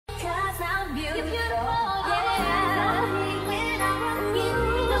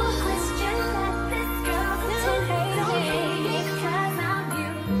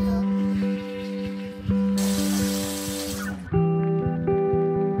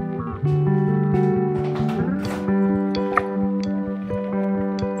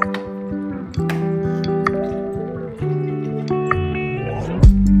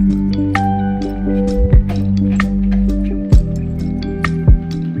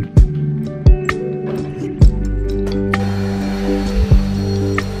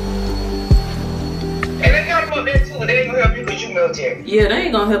monetary. Yeah, they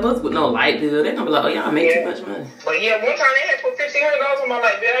ain't gonna help us with no light bill. They gonna be like, oh, y'all make too much money. But yeah, one time they had put $1,500 on my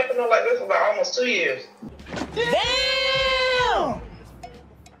light bill. I ain't put no light bill for about almost 2 years. Damn!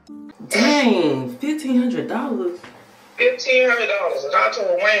 Dang, $1,500. $1,500. And I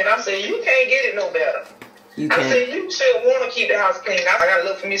told Wayne, I said, you can't get it no better. I said, you should want to keep the house clean. I gotta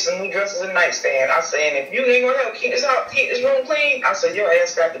look for me some new dresses and nightstand. I said, if you ain't gonna help keep this room clean, I said, your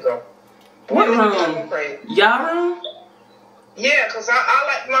ass got to go. What room? Y'all room? Yeah, because I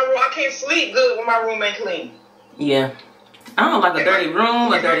like my room. I can't sleep good when my room ain't clean. Yeah. I don't like a dirty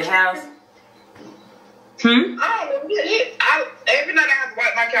room, a dirty house. I don't know. Every night I have to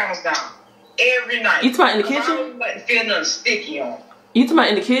wipe my counters down. Every night. You talking about in the kitchen? I don't like to feel nothing sticky on. You talking about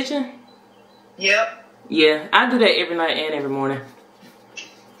in the kitchen? Yep. Yeah, I do that every night and every morning.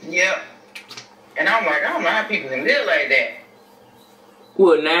 Yep. And I'm like, I don't know how people can live like that.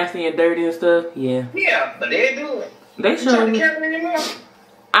 What, nasty and dirty and stuff? Yeah. Yeah, but they do it. They show. You talk to Cameron anymore?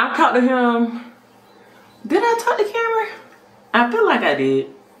 I talked to him. Did I talk to Cameron? I feel like I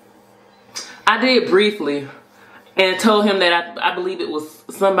did. I did briefly. And told him that I believe it was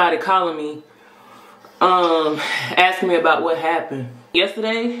somebody calling me. Asking me about what happened.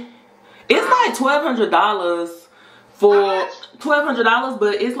 Yesterday. It's like $1,200 for $1,200,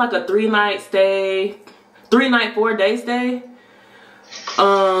 but it's like a 3-night stay, 3-night, 4-day stay.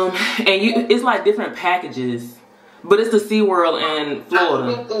 And it's like different packages, but it's the SeaWorld in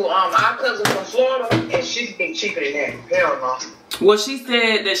Florida. I through our cousin from Florida, and she's been cheaper than that. Hell no. Well, she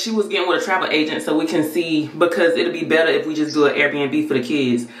said that she was getting with a travel agent so we can see, because it'll be better if we just do an Airbnb for the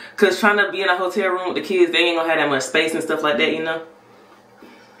kids. Because trying to be in a hotel room with the kids, they ain't gonna have that much space and stuff like that, you know?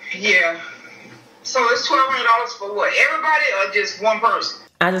 Yeah. So it's $1,200 for what? Everybody or just one person?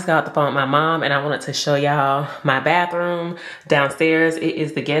 I just got off the phone with my mom and I wanted to show y'all my bathroom downstairs. It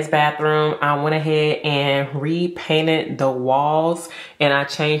is the guest bathroom. I went ahead and repainted the walls and I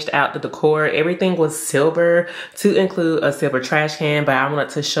changed out the decor. Everything was silver to include a silver trash can, but I wanted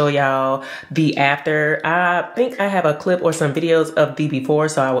to show y'all the after. I think I have a clip or some videos of the before,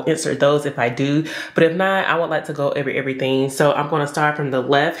 so I will insert those if I do. But if not, I would like to go over everything. So I'm going to start from the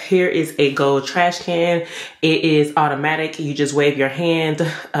left. Here is a gold trash can. It is automatic. You just wave your hand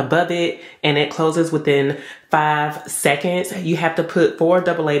above it and it closes within 5 seconds. You have to put 4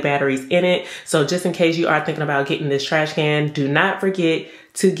 AA batteries in it. So just in case you are thinking about getting this trash can, do not forget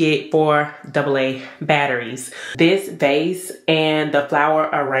to get 4 AA batteries. This vase and the flower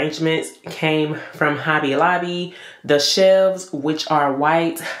arrangements came from Hobby Lobby. The shelves, which are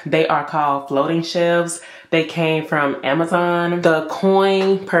white, they are called floating shelves. They came from Amazon. The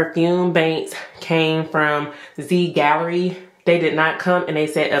coin perfume banks came from Z Gallery. They did not come in a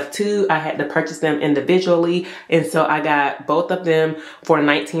set of 2. I had to purchase them individually. And so I got both of them for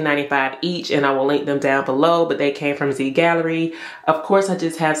 $19.95 each. And I will link them down below. But they came from Z Gallery. Of course, I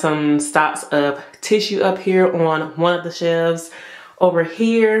just have some stocks of tissue up here on one of the shelves. Over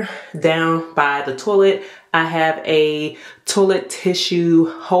here, down by the toilet, I have a toilet tissue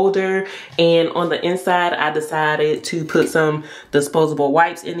holder, and on the inside I decided to put some disposable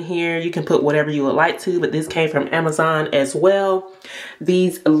wipes in here. You can put whatever you would like to, but this came from Amazon as well.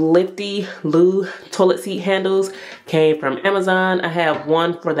 These Lifty Loo toilet seat handles came from Amazon. I have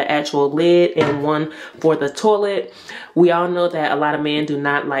one for the actual lid and one for the toilet. We all know that a lot of men do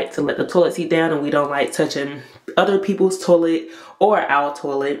not like to let the toilet seat down, and we don't like touching other people's toilet or our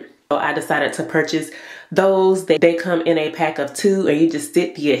toilet. So I decided to purchase those. They come in a pack of 2, and you just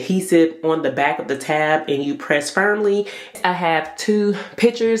stick the adhesive on the back of the tab and you press firmly. I have 2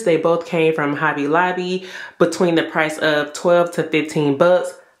 pictures. They both came from Hobby Lobby between the price of $12 to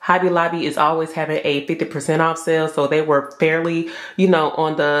 $15. Hobby Lobby is always having a 50% off sale, so they were fairly, you know,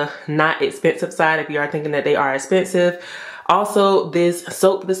 on the not expensive side if you are thinking that they are expensive. Also, this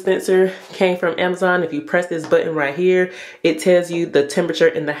soap dispenser came from Amazon. If you press this button right here, it tells you the temperature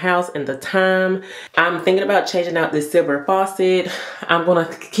in the house and the time. I'm thinking about changing out this silver faucet. I'm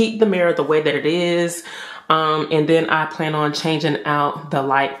gonna keep the mirror the way that it is. And then I plan on changing out the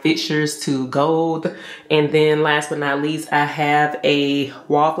light fixtures to gold. And then last but not least, I have a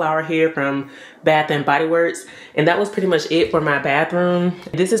wallflower here from Bath and Body Works. And that was pretty much it for my bathroom.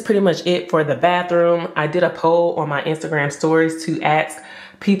 This is pretty much it for the bathroom. I did a poll on my Instagram stories to ask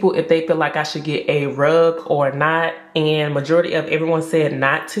people if they feel like I should get a rug or not, and majority of everyone said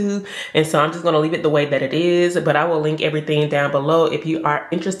not to, and so I'm just going to leave it the way that it is. But I will link everything down below if you are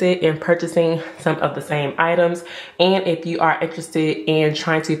interested in purchasing some of the same items, and if you are interested in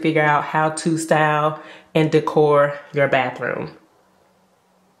trying to figure out how to style and decor your bathroom.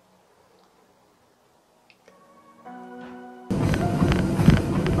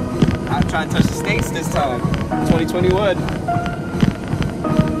 I'm trying to touch the States this time, 2021.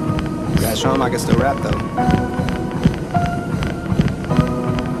 Yeah, show him I can still rap though.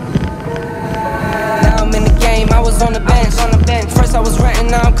 Now I'm in the game, I was on the bench. First I was renting,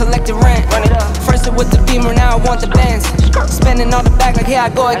 now I'm collecting rent. Run it up. First it with the Beamer, now I want the Benz. Spending all the back like here I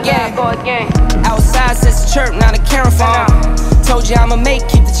go again. Outside says the chirp, now the camera phone. Told you I'ma make,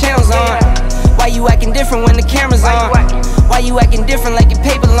 keep the channels on. Why you acting different when the camera's on? Why you acting different like your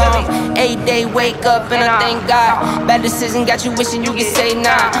paper long? 8 day wake up and I thank God. Bad decision got you wishing you could say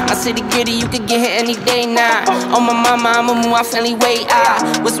nah. I say the gritty, you could get hit any day now. On my mama, I'ma move my family way out.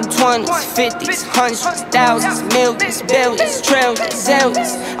 With some 20s, 50s, hundreds, thousands, millions, billions, trillions,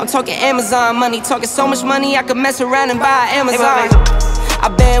 zillions. I'm talking Amazon money, talking so much money I could mess around and buy Amazon. I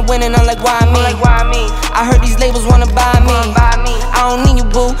been winning, I'm like, why me? I heard these labels wanna buy me. I don't need you,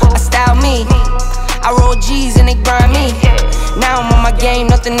 boo, I style me. I roll G's and they grind me. Now I'm on my game,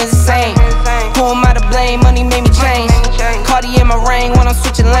 nothing is the same. Who am I to blame? Money made me change. Cardi in my ring when I'm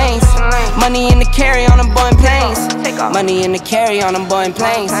switching lanes. Money in the carry on them Boeing planes. Money in the carry on them Boeing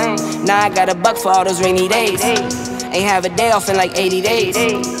planes. Now I got a buck for all those rainy days. Ain't have a day off in like 80 days.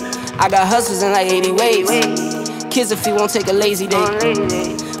 I got hustles in like 80 ways. Kids if he won't take a lazy day.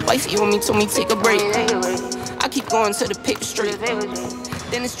 Wifey on me told me take a break. I keep going to the paper straight.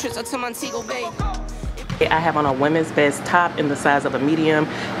 Then it's trips out to Montego Bay. I have on a women's best top in the size of a medium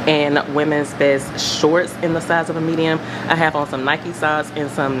and women's best shorts in the size of a medium. I have on some Nike socks and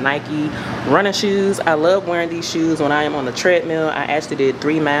some Nike running shoes. I love wearing these shoes when I am on the treadmill. I actually did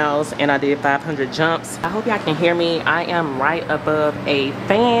 3 miles and I did 500 jumps. I hope y'all can hear me. I am right above a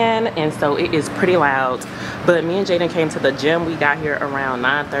fan and so it is pretty loud. But me and Jaden came to the gym. We got here around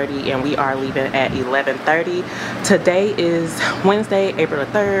 9:30 and we are leaving at 11:30. Today is Wednesday, April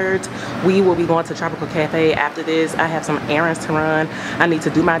the 3rd. We will be going to Tropical Cafe after this. I have some errands to run. I need to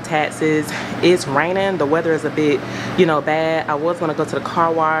do my taxes. It's raining. The weather is a bit, you know, bad. I was gonna go to the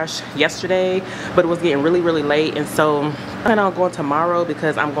car wash yesterday, but it was getting really, really late. And so I plan on going tomorrow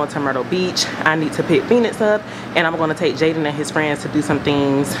because I'm going to Myrtle Beach. I need to pick Phoenix up and I'm gonna take Jaden and his friends to do some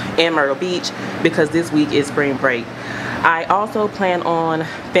things in Myrtle Beach because this week is spring break. I also plan on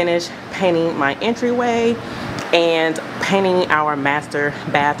finish painting my entryway and painting our master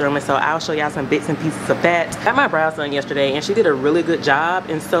bathroom, and so I'll show y'all some bits and pieces of that. I got my brows done yesterday and she did a really good job,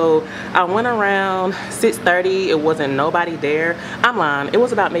 and so I went around 6:30. It wasn't nobody there. I'm lying, it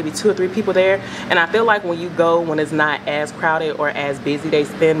was about maybe 2 or 3 people there, and I feel like when you go when it's not as crowded or as busy, they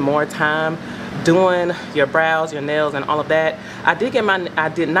spend more time doing your brows, your nails, and all of that. I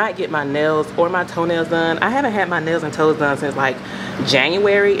did not get my nails or my toenails done. I haven't had my nails and toes done since like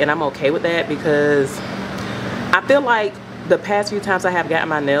January, and I'm okay with that because I feel like the past few times I have gotten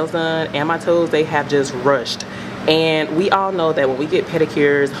my nails done and my toes, they have just rushed. And we all know that when we get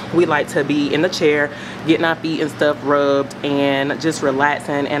pedicures, we like to be in the chair, getting our feet and stuff rubbed and just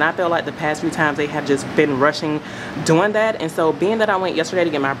relaxing. And I feel like the past few times they have just been rushing doing that. And so being that I went yesterday to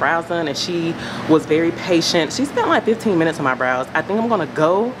get my brows done and she was very patient, she spent like 15 minutes on my brows. I think I'm gonna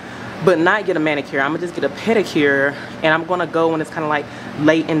go but not get a manicure. I'm gonna just get a pedicure, and I'm gonna go when it's kind of like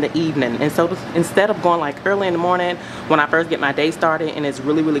late in the evening. And so instead of going like early in the morning when I first get my day started and it's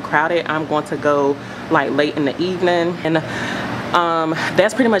really, really crowded, I'm going to go like late in the evening. And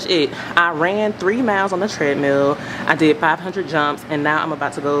that's pretty much it. I ran 3 miles on the treadmill. I did 500 jumps, and now I'm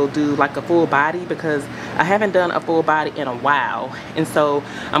about to go do like a full body because I haven't done a full body in a while. And so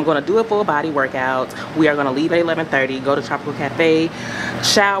I'm gonna do a full body workout. We are gonna leave at 11:30, go to Tropical Cafe,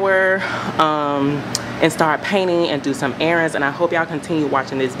 shower, and start painting and do some errands. And I hope y'all continue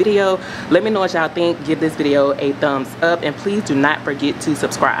watching this video. Let me know what y'all think. Give this video a thumbs up, and please do not forget to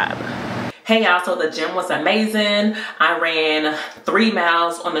subscribe. Hey y'all, so the gym was amazing. I ran 3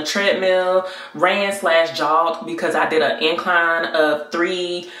 miles on the treadmill, ran/jogged because I did an incline of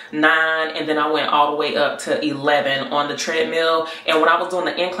 3, 9, and then I went all the way up to 11 on the treadmill. And when I was doing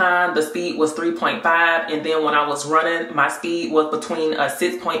the incline, the speed was 3.5, and then when I was running, my speed was between a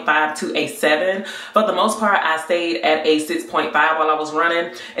 6.5 to a 7. For the most part, I stayed at a 6.5 while I was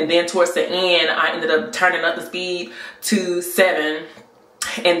running, and then towards the end, I ended up turning up the speed to 7.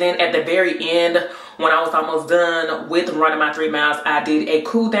 And then at the very end, when I was almost done with running my 3 miles, I did a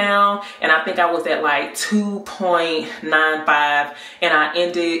cool down, and I think I was at like 2.95, and I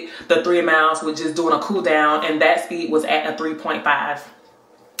ended the 3 miles with just doing a cool down, and that speed was at a 3.5.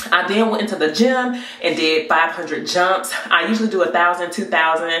 I then went into the gym and did 500 jumps. I usually do 1,000,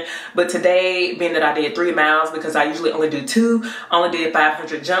 2,000, but today, being that I did 3 miles because I usually only do 2, I only did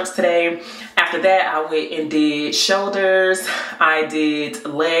 500 jumps today. After that, I went and did shoulders, I did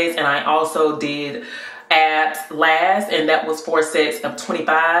legs, and I also did at last, and that was 4 sets of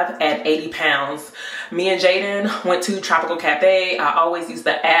 25 at 80 pounds. Me and Jaden went to Tropical Cafe. I always use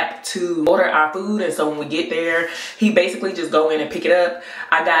the app to order our food, and so when we get there, he basically just go in and pick it up.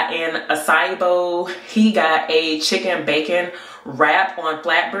 I got an acai bowl. He got a chicken bacon wrap on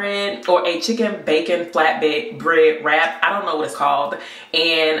flatbread, or a chicken bacon flatbread bread wrap. I don't know what it's called.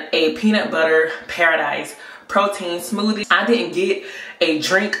 And a peanut butter paradise protein smoothie. I didn't get a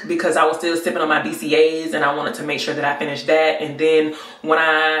drink because I was still sipping on my BCAAs, and I wanted to make sure that I finished that. And then when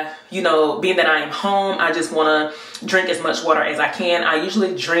I, you know, being that I am home, I just want to drink as much water as I can. I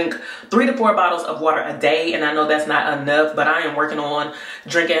usually drink 3 to 4 bottles of water a day, and I know that's not enough, but I am working on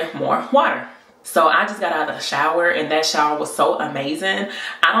drinking more water. So I just got out of the shower, and that shower was so amazing.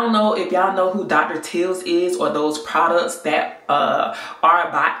 I don't know if y'all know who Dr. Teal's is, or those products that are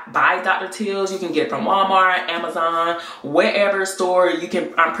by Dr. Teal's. You can get it from Walmart, Amazon, wherever store you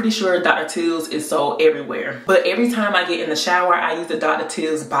can. I'm pretty sure Dr. Teal's is sold everywhere. But every time I get in the shower, I use the Dr.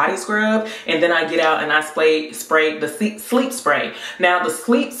 Teal's body scrub, and then I get out and I spray the sleep spray. Now the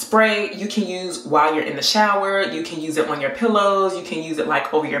sleep spray you can use while you're in the shower. You can use it on your pillows. You can use it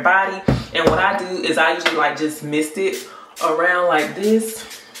like over your body. And what I do is I usually like just mist it around like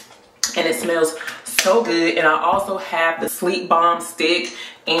this, and it smells so good. And I also have the sleep balm stick,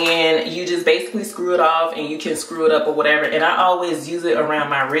 and you just basically screw it off, and you can screw it up or whatever. And I always use it around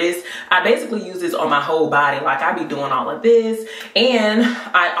my wrist. I basically use this on my whole body. Like I be doing all of this. And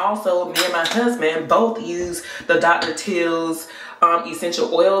I also, me and my husband both use the Dr. Teal's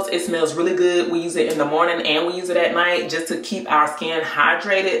essential oils. It smells really good. We use it in the morning and we use it at night just to keep our skin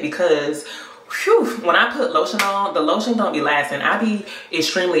hydrated, because whew, when I put lotion on, the lotion don't be lasting. I be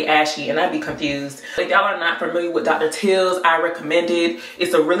extremely ashy and I be confused. If y'all are not familiar with Dr. Teal's, I recommend it.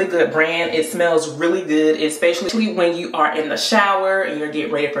 It's a really good brand. It smells really good, especially when you are in the shower and you're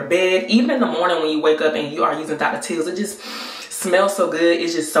getting ready for bed. Even in the morning when you wake up and you are using Dr. Teal's, it just smells so good.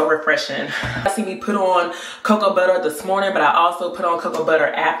 It's just so refreshing. I see me put on cocoa butter this morning, but I also put on cocoa butter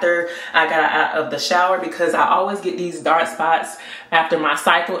after I got out of the shower, because I always get these dark spots after my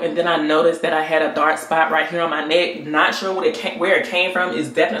cycle. And then I noticed that I had a dark spot right here on my neck. Not sure where it came from. It's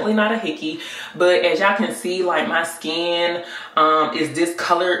definitely not a hickey, but as y'all can see, like my skin is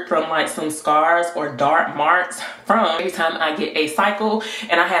discolored from like some scars or dark marks from every time I get a cycle.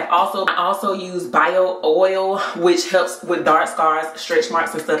 And I also use bio oil, which helps with dark scars, stretch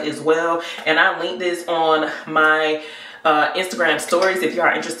marks and stuff as well. And I link this on my Instagram stories if you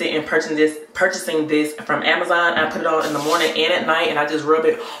are interested in purchasing this from Amazon. I put it on in the morning and at night, and I just rub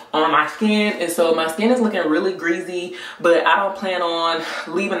it on my skin. And so my skin is looking really greasy, but I don't plan on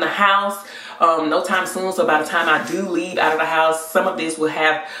leaving the house no time soon. So by the time I do leave out of the house, some of this will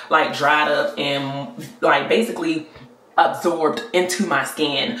have like dried up and like basically absorbed into my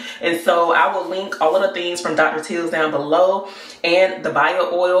skin. And so I will link all of the things from Dr. Teal's down below, and the bio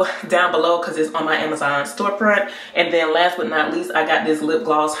oil down below, because it's on my Amazon storefront. And then last but not least, I got this lip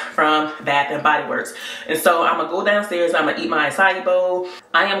gloss from Bath and Body Works. And so I'm gonna go downstairs, I'm gonna eat my acai bowl.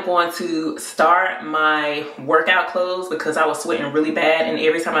 I am going to start my workout clothes because I was sweating really bad, and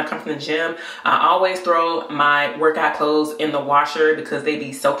every time I come from the gym, I always throw my workout clothes in the washer because they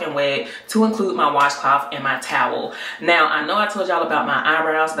be soaking wet, to include my washcloth and my towel. Now, I know I told y'all about my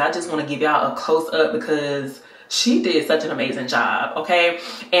eyebrows, but I just want to give y'all a close up because she did such an amazing job, okay?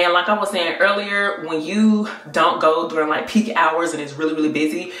 And like I was saying earlier, when you don't go during like peak hours and it's really, really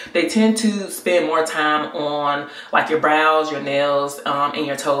busy, they tend to spend more time on like your brows, your nails, and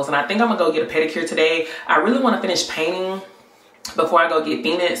your toes. And I think I'm gonna go get a pedicure today. I really want to finish painting before I go get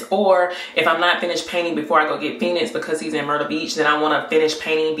Phoenix, or if I'm not finished painting before I go get Phoenix because he's in Myrtle Beach, then I want to finish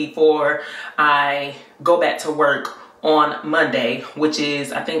painting before I go back to work on Monday, which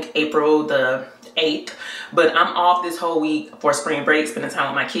is I think April the 8th. But I'm off this whole week for spring break, spending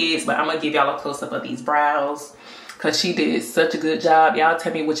time with my kids. But I'm gonna give y'all a close-up of these brows because she did such a good job. Y'all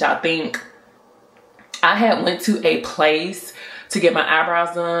tell me what y'all think. I had went to a place to get my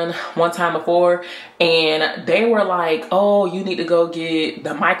eyebrows done one time before, and they were like, oh, you need to go get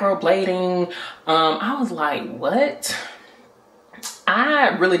the microblading. I was like, what? I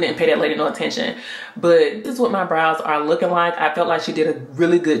really didn't pay that lady no attention, but this is what my brows are looking like. I felt like she did a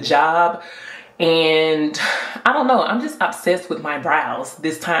really good job, and I don't know, I'm just obsessed with my brows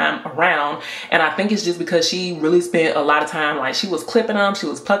this time around. And I think it's just because she really spent a lot of time, like she was clipping them, she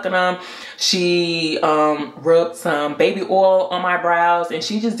was plucking them, she rubbed some baby oil on my brows, and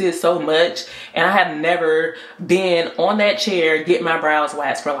she just did so much. And I have never been on that chair getting my brows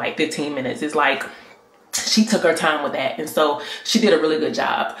waxed for like 15 minutes. It's like she took her time with that, and so she did a really good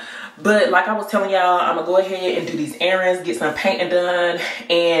job. But like I was telling y'all, I'm gonna go ahead and do these errands, get some painting done,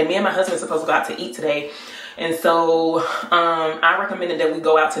 and me and my husband are supposed to go out to eat today. And so I recommended that we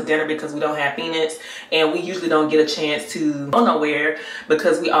go out to dinner because we don't have Phoenix, and we usually don't get a chance to go nowhere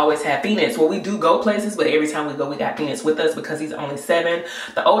because we always have Phoenix. Well, we do go places, but every time we go, we got Phoenix with us because he's only 7.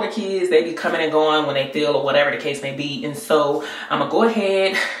 The older kids, they be coming and going when they feel, or whatever the case may be. And so I'm gonna go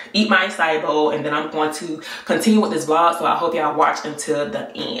ahead, eat my acai bowl, and then I'm going to continue with this vlog. So I hope y'all watch until the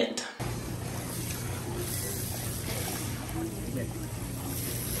end.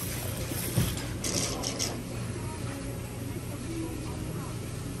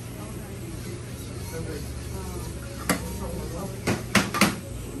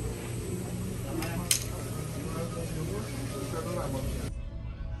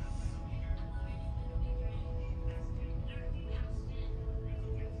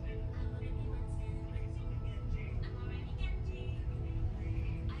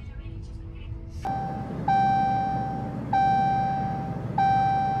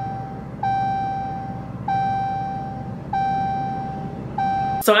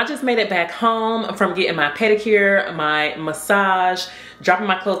 So I just made it back home from getting my pedicure, my massage, dropping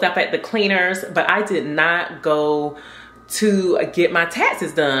my clothes off at the cleaners, but I did not go to get my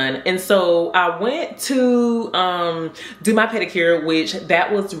taxes done. And so I went to do my pedicure, which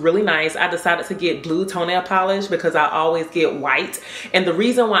that was really nice. I decided to get blue toenail polish because I always get white. And the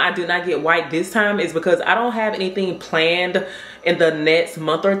reason why I did not get white this time is because I don't have anything planned in the next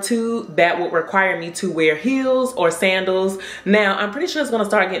month or 2 that would require me to wear heels or sandals. Now, I'm pretty sure it's gonna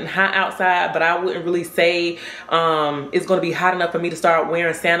start getting hot outside, but I wouldn't really say it's gonna be hot enough for me to start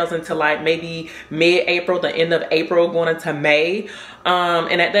wearing sandals until like maybe mid-April, the end of April, going into May.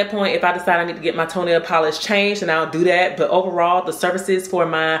 And at that point, if I decide I need to get my toenail polish changed, then I'll do that. But overall, the services for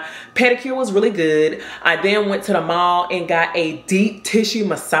my pedicure was really good. I then went to the mall and got a deep tissue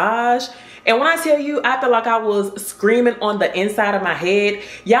massage. And when I tell you, I felt like I was screaming on the inside of my head.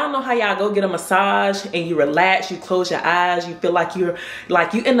 Y'all know how y'all go get a massage and you relax, you close your eyes, you feel like you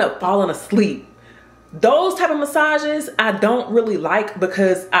end up falling asleep. Those type of massages I don't really like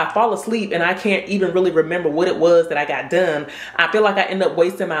because I fall asleep and I can't even really remember what it was that I got done. I feel like I end up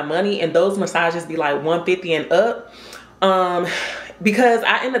wasting my money, and those massages be like $150 and up. Because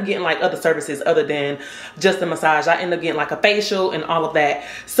I end up getting like other services other than just a massage. I end up getting like a facial and all of that.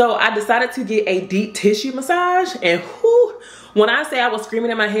 So I decided to get a deep tissue massage, and whew, when I say I was screaming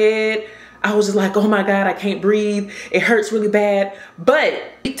in my head, I was just like, oh my God, I can't breathe. It hurts really bad. But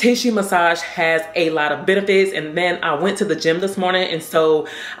deep tissue massage has a lot of benefits. And then I went to the gym this morning, and so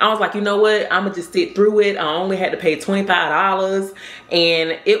I was like, you know what? I'm gonna just sit through it. I only had to pay $25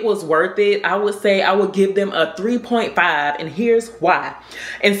 and it was worth it. I would say I would give them a 3.5, and here's why.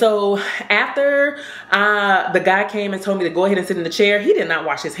 And so after the guy came and told me to go ahead and sit in the chair, he did not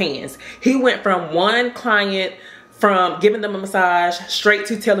wash his hands. He went from one client, from giving them a massage, straight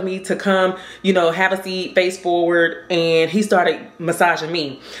to telling me to come, you know, have a seat, face forward, and he started massaging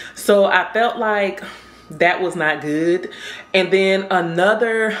me. So I felt like that was not good. And then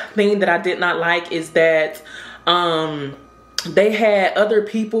another thing that I did not like is that they had other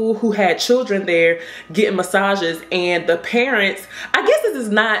people who had children there getting massages, and the parents, I guess this is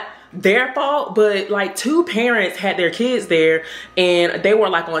not their fault, but like 2 parents had their kids there, and they were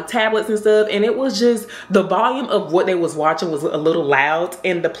like on tablets and stuff, and it was just, the volume of what they was watching was a little loud.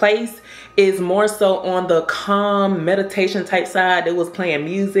 And the place is more so on the calm meditation type side. They was playing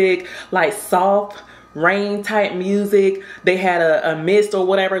music, like soft rain type music. They had a mist or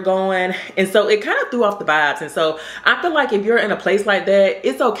whatever going, and so it kind of threw off the vibes. And so I feel like if you're in a place like that,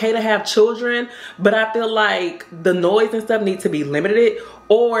 it's okay to have children, but I feel like the noise and stuff needs to be limited,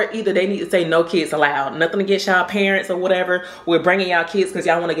 or either they need to say no kids allowed. Nothing against y'all parents or whatever, we're bringing y'all kids because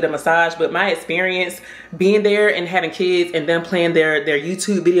y'all want to get a massage. But my experience being there and having kids and them playing their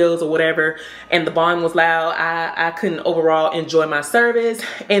YouTube videos or whatever, and the volume was loud, I couldn't overall enjoy my service.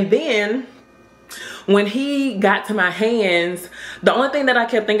 And then when he got to my hands, the only thing that I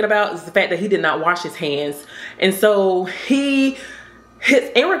kept thinking about is the fact that he did not wash his hands. And so in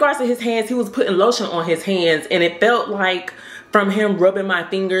regards to his hands, he was putting lotion on his hands, and it felt like from him rubbing my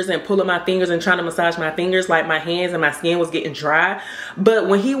fingers and pulling my fingers and trying to massage my fingers, like my hands and my skin was getting dry. But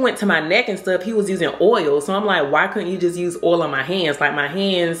when he went to my neck and stuff, he was using oil. So I'm like, why couldn't you just use oil on my hands? Like, my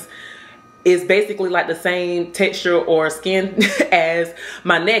hands is basically like the same texture or skin as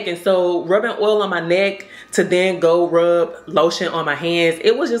my neck. And so rubbing oil on my neck to then go rub lotion on my hands,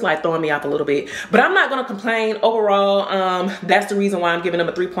 it was just like throwing me off a little bit. But I'm not gonna complain. Overall, that's the reason why I'm giving them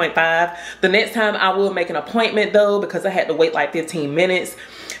a 3.5. The next time I will make an appointment though, because I had to wait like 15 minutes.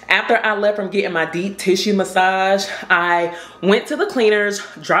 After I left from getting my deep tissue massage, I went to the cleaners,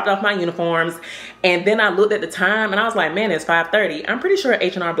 dropped off my uniforms, and then I looked at the time and I was like, man, it's 5:30. I'm pretty sure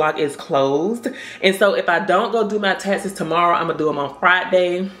H&R Block is closed. And so if I don't go do my taxes tomorrow, I'm gonna do them on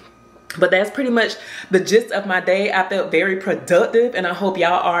Friday. But that's pretty much the gist of my day. I felt very productive, and I hope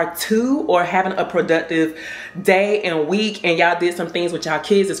y'all are too, or having a productive day and week, and y'all did some things with y'all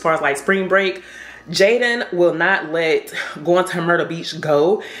kids as far as like spring break. Jaden will not let going to Myrtle Beach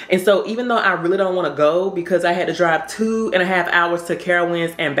go. And so even though I really don't want to go because I had to drive 2.5 hours to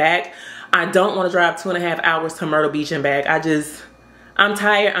Carowinds and back, I don't want to drive 2.5 hours to Myrtle Beach and back. I'm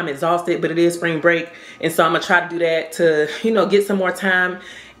tired, I'm exhausted, but it is spring break. And so I'm gonna try to do that to, you know, get some more time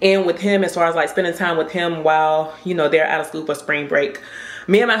in with him as far as like spending time with him while, you know, they're out of school for spring break.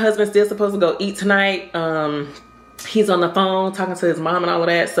 Me and my husband still supposed to go eat tonight. He's on the phone talking to his mom and all of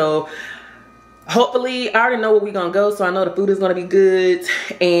that. So hopefully, I already know where we're gonna go, so I know the food is gonna be good.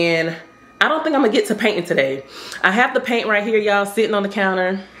 And I don't think I'm gonna get to painting today. I have the paint right here, y'all, sitting on the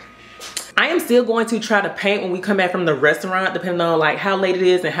counter. I am still going to try to paint when we come back from the restaurant, depending on like how late it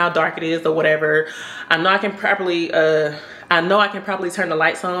is and how dark it is or whatever. I know I can probably turn the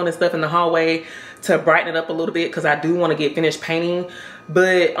lights on and stuff in the hallway to brighten it up a little bit, because I do want to get finished painting.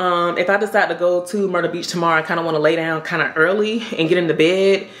 But if I decide to go to Myrtle Beach tomorrow, I kind of want to lay down kind of early and get into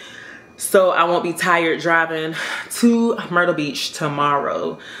bed, so I won't be tired driving to Myrtle Beach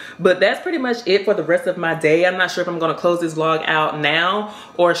tomorrow. But that's pretty much it for the rest of my day. I'm not sure if I'm gonna close this vlog out now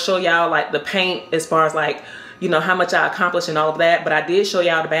or show y'all like the paint as far as like, you know, how much I accomplished and all of that. But I did show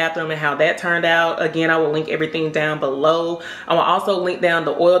y'all the bathroom and how that turned out. Again, I will link everything down below. I will also link down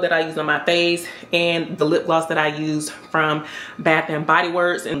the oil that I use on my face and the lip gloss that I use from Bath and Body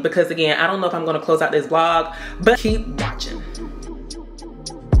Works. And because again, I don't know if I'm gonna close out this vlog, but keep watching.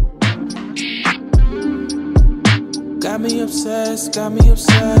 Got me obsessed, got me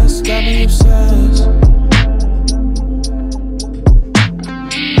obsessed, got me obsessed.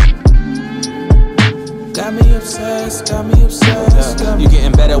 Got me obsessed, got me obsessed. You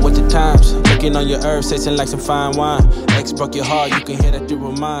getting better with the times. Looking on your earth, tasting like some fine wine. Ex broke your heart, you can hear that through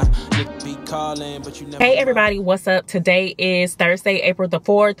a mind. Calling, but you never. Hey everybody, what's up? Today is Thursday, April the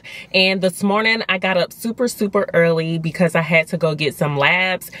 4th, and this morning I got up super early because I had to go get some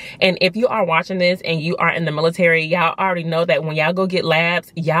labs. And if you are watching this and you are in the military, y'all already know that when y'all go get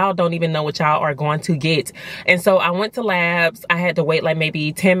labs, y'all don't even know what y'all are going to get. And so I went to labs. I had to wait like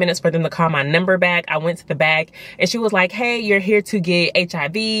maybe 10 minutes for them to call my number back. I went to the back and she was like, hey, you're here to get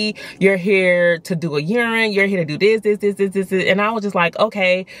HIV, you're here to do a urine, you're here to do this. And I was just like,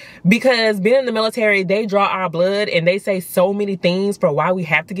 okay, because being in the military, they draw our blood and they say so many things for why we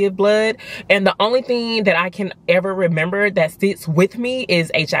have to give blood. And the only thing that I can ever remember that sits with me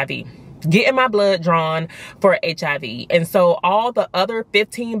is HIV. Getting my blood drawn for HIV. And so all the other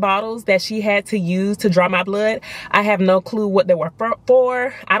 15 bottles that she had to use to draw my blood, I have no clue what they were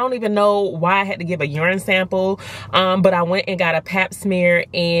for. I don't even know why I had to give a urine sample. But I went and got a pap smear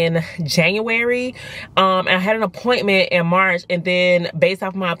in January. And I had an appointment in March, and then based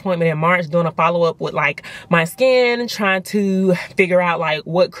off my appointment in March, doing a follow-up with like my skin, trying to figure out like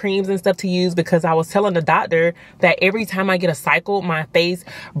what creams and stuff to use, because I was telling the doctor that every time I get a cycle, my face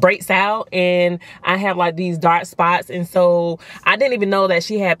breaks out and I have like these dark spots. And so I didn't even know that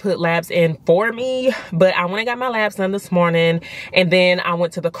she had put labs in for me. But I went and got my labs done this morning, and then I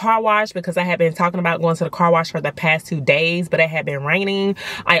went to the car wash because I had been talking about going to the car wash for the past 2 days, but it had been raining.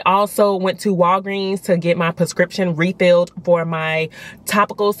 I also went to Walgreens to get my prescription refilled for my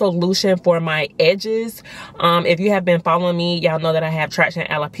topical solution for my edges. If you have been following me, y'all know that I have traction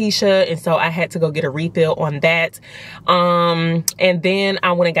alopecia, and so I had to go get a refill on that. And then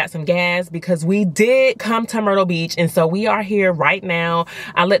I went and got some gas because we did come to Myrtle Beach, and so we are here right now.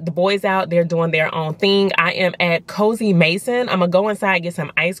 I let the boys out, they're doing their own thing. I am at Cozy Mason. I'm gonna go inside, get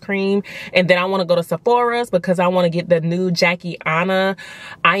some ice cream, and then I want to go to Sephora's because I want to get the new Jackie Anna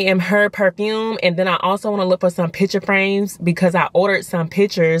I Am Her perfume. And then I also want to look for some picture frames because I ordered some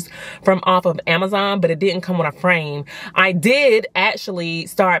pictures from off of Amazon, but it didn't come with a frame. I did actually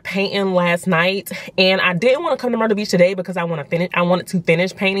start painting last night, and I didn't want to come to Myrtle Beach today because I wanted to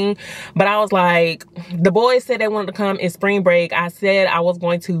finish painting. But I was like, the boys said they wanted to come in spring break. I said I was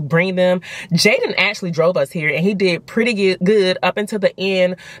going to bring them. Jaden actually drove us here, and he did pretty good up until the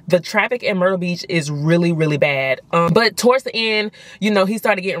end. The traffic in Myrtle Beach is really bad. But towards the end, you know, he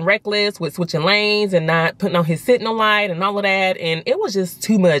started getting reckless with switching lanes and not putting on his signal light and all of that. And it was just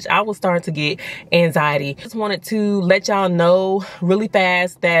too much. I was starting to get anxiety. Just wanted to let y'all know really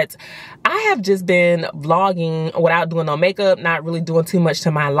fast that I have just been vlogging without doing no makeup, not really doing too much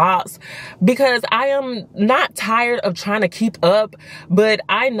to my locks. TikToks because I am not tired of trying to keep up, but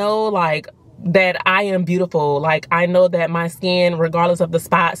I know like that I am beautiful. Like I know that my skin, regardless of the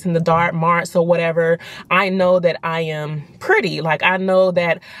spots and the dark marks or whatever, I know that I am pretty. Like I know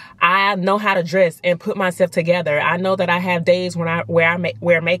that I know how to dress and put myself together. I know that I have days when I wear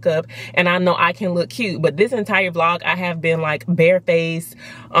makeup and I know I can look cute. But this entire vlog I have been like barefaced,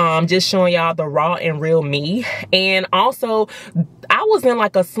 just showing y'all the raw and real me. And also I was in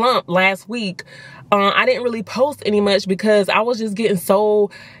like a slump last week. I didn't really post any much because I was just getting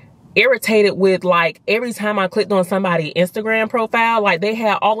so irritated with like every time I clicked on somebody's Instagram profile, like they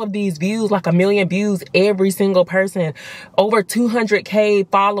had all of these views, like 1 million views, every single person, over 200K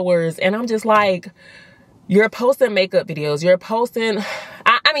followers. And I'm just like, you're posting makeup videos, you're posting,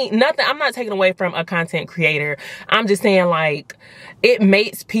 I mean, nothing, I'm not taking away from a content creator. I'm just saying like, it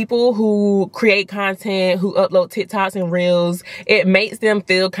makes people who create content, who upload TikToks and Reels, it makes them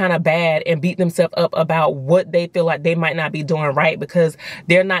feel kind of bad and beat themselves up about what they feel like they might not be doing right because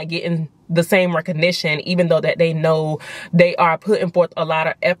they're not getting the same recognition, even though that they know they are putting forth a lot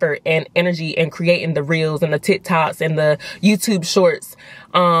of effort and energy in creating the Reels and the TikToks and the YouTube shorts.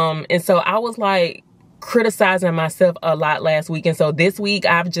 And so I was like, criticizing myself a lot last week, and so this week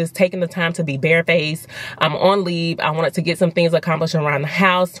I've just taken the time to be barefaced. I'm on leave. I wanted to get some things accomplished around the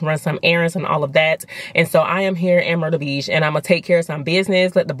house, run some errands and all of that, and so I am here in Myrtle Beach and I'm gonna take care of some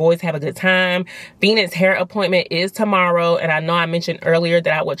business, let the boys have a good time. Phoenix hair appointment is tomorrow, and I know I mentioned earlier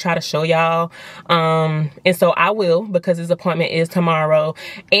that I would try to show y'all, and so I will, because his appointment is tomorrow.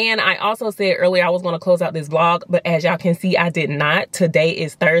 And I also said earlier I was going to close out this vlog, but as y'all can see I did not. Today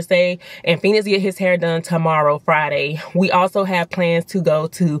is Thursday and Phoenix get his hair done tomorrow, Friday. We also have plans to go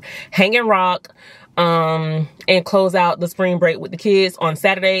to Hanging Rock and close out the spring break with the kids on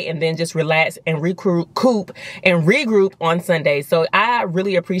Saturday, and then just relax and recoup and regroup on Sunday. So I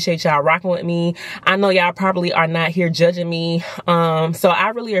really appreciate y'all rocking with me. I know y'all probably are not here judging me, so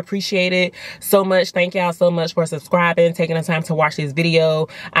I really appreciate it so much. Thank y'all so much for subscribing, taking the time to watch this video.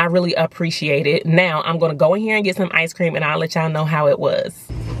 I really appreciate it. Now I'm gonna go in here and get some ice cream and I'll let y'all know how it was.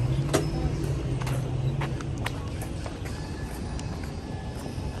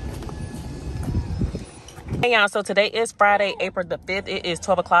 Hey y'all, so today is Friday, April the 5th. It is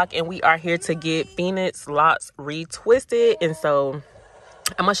 12 o'clock and we are here to get Phoenix locks retwisted. And so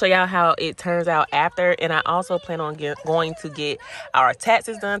I'm gonna show y'all how it turns out after. And I also plan on going to get our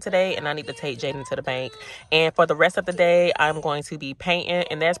taxes done today, and I need to take Jaden to the bank. And for the rest of the day I'm going to be painting,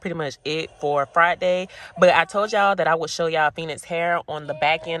 and that's pretty much it for Friday. But I told y'all that I would show y'all Phoenix hair on the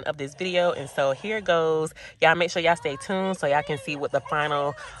back end of this video, and so here it goes. Y'all make sure y'all stay tuned so y'all can see what the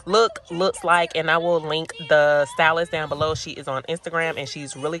final look looks like. And I will link the stylist down below. She is on Instagram and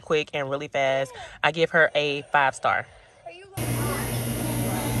she's really quick and really fast. I give her a 5-star.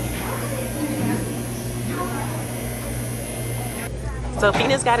 So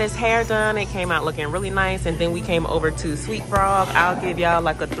Phoenix got his hair done. It came out looking really nice. And then we came over to Sweet Frog. I'll give y'all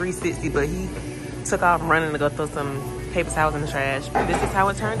like a 360, but he took off running to go throw some paper towels in the trash. This is how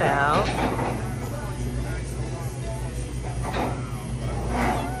it turned out.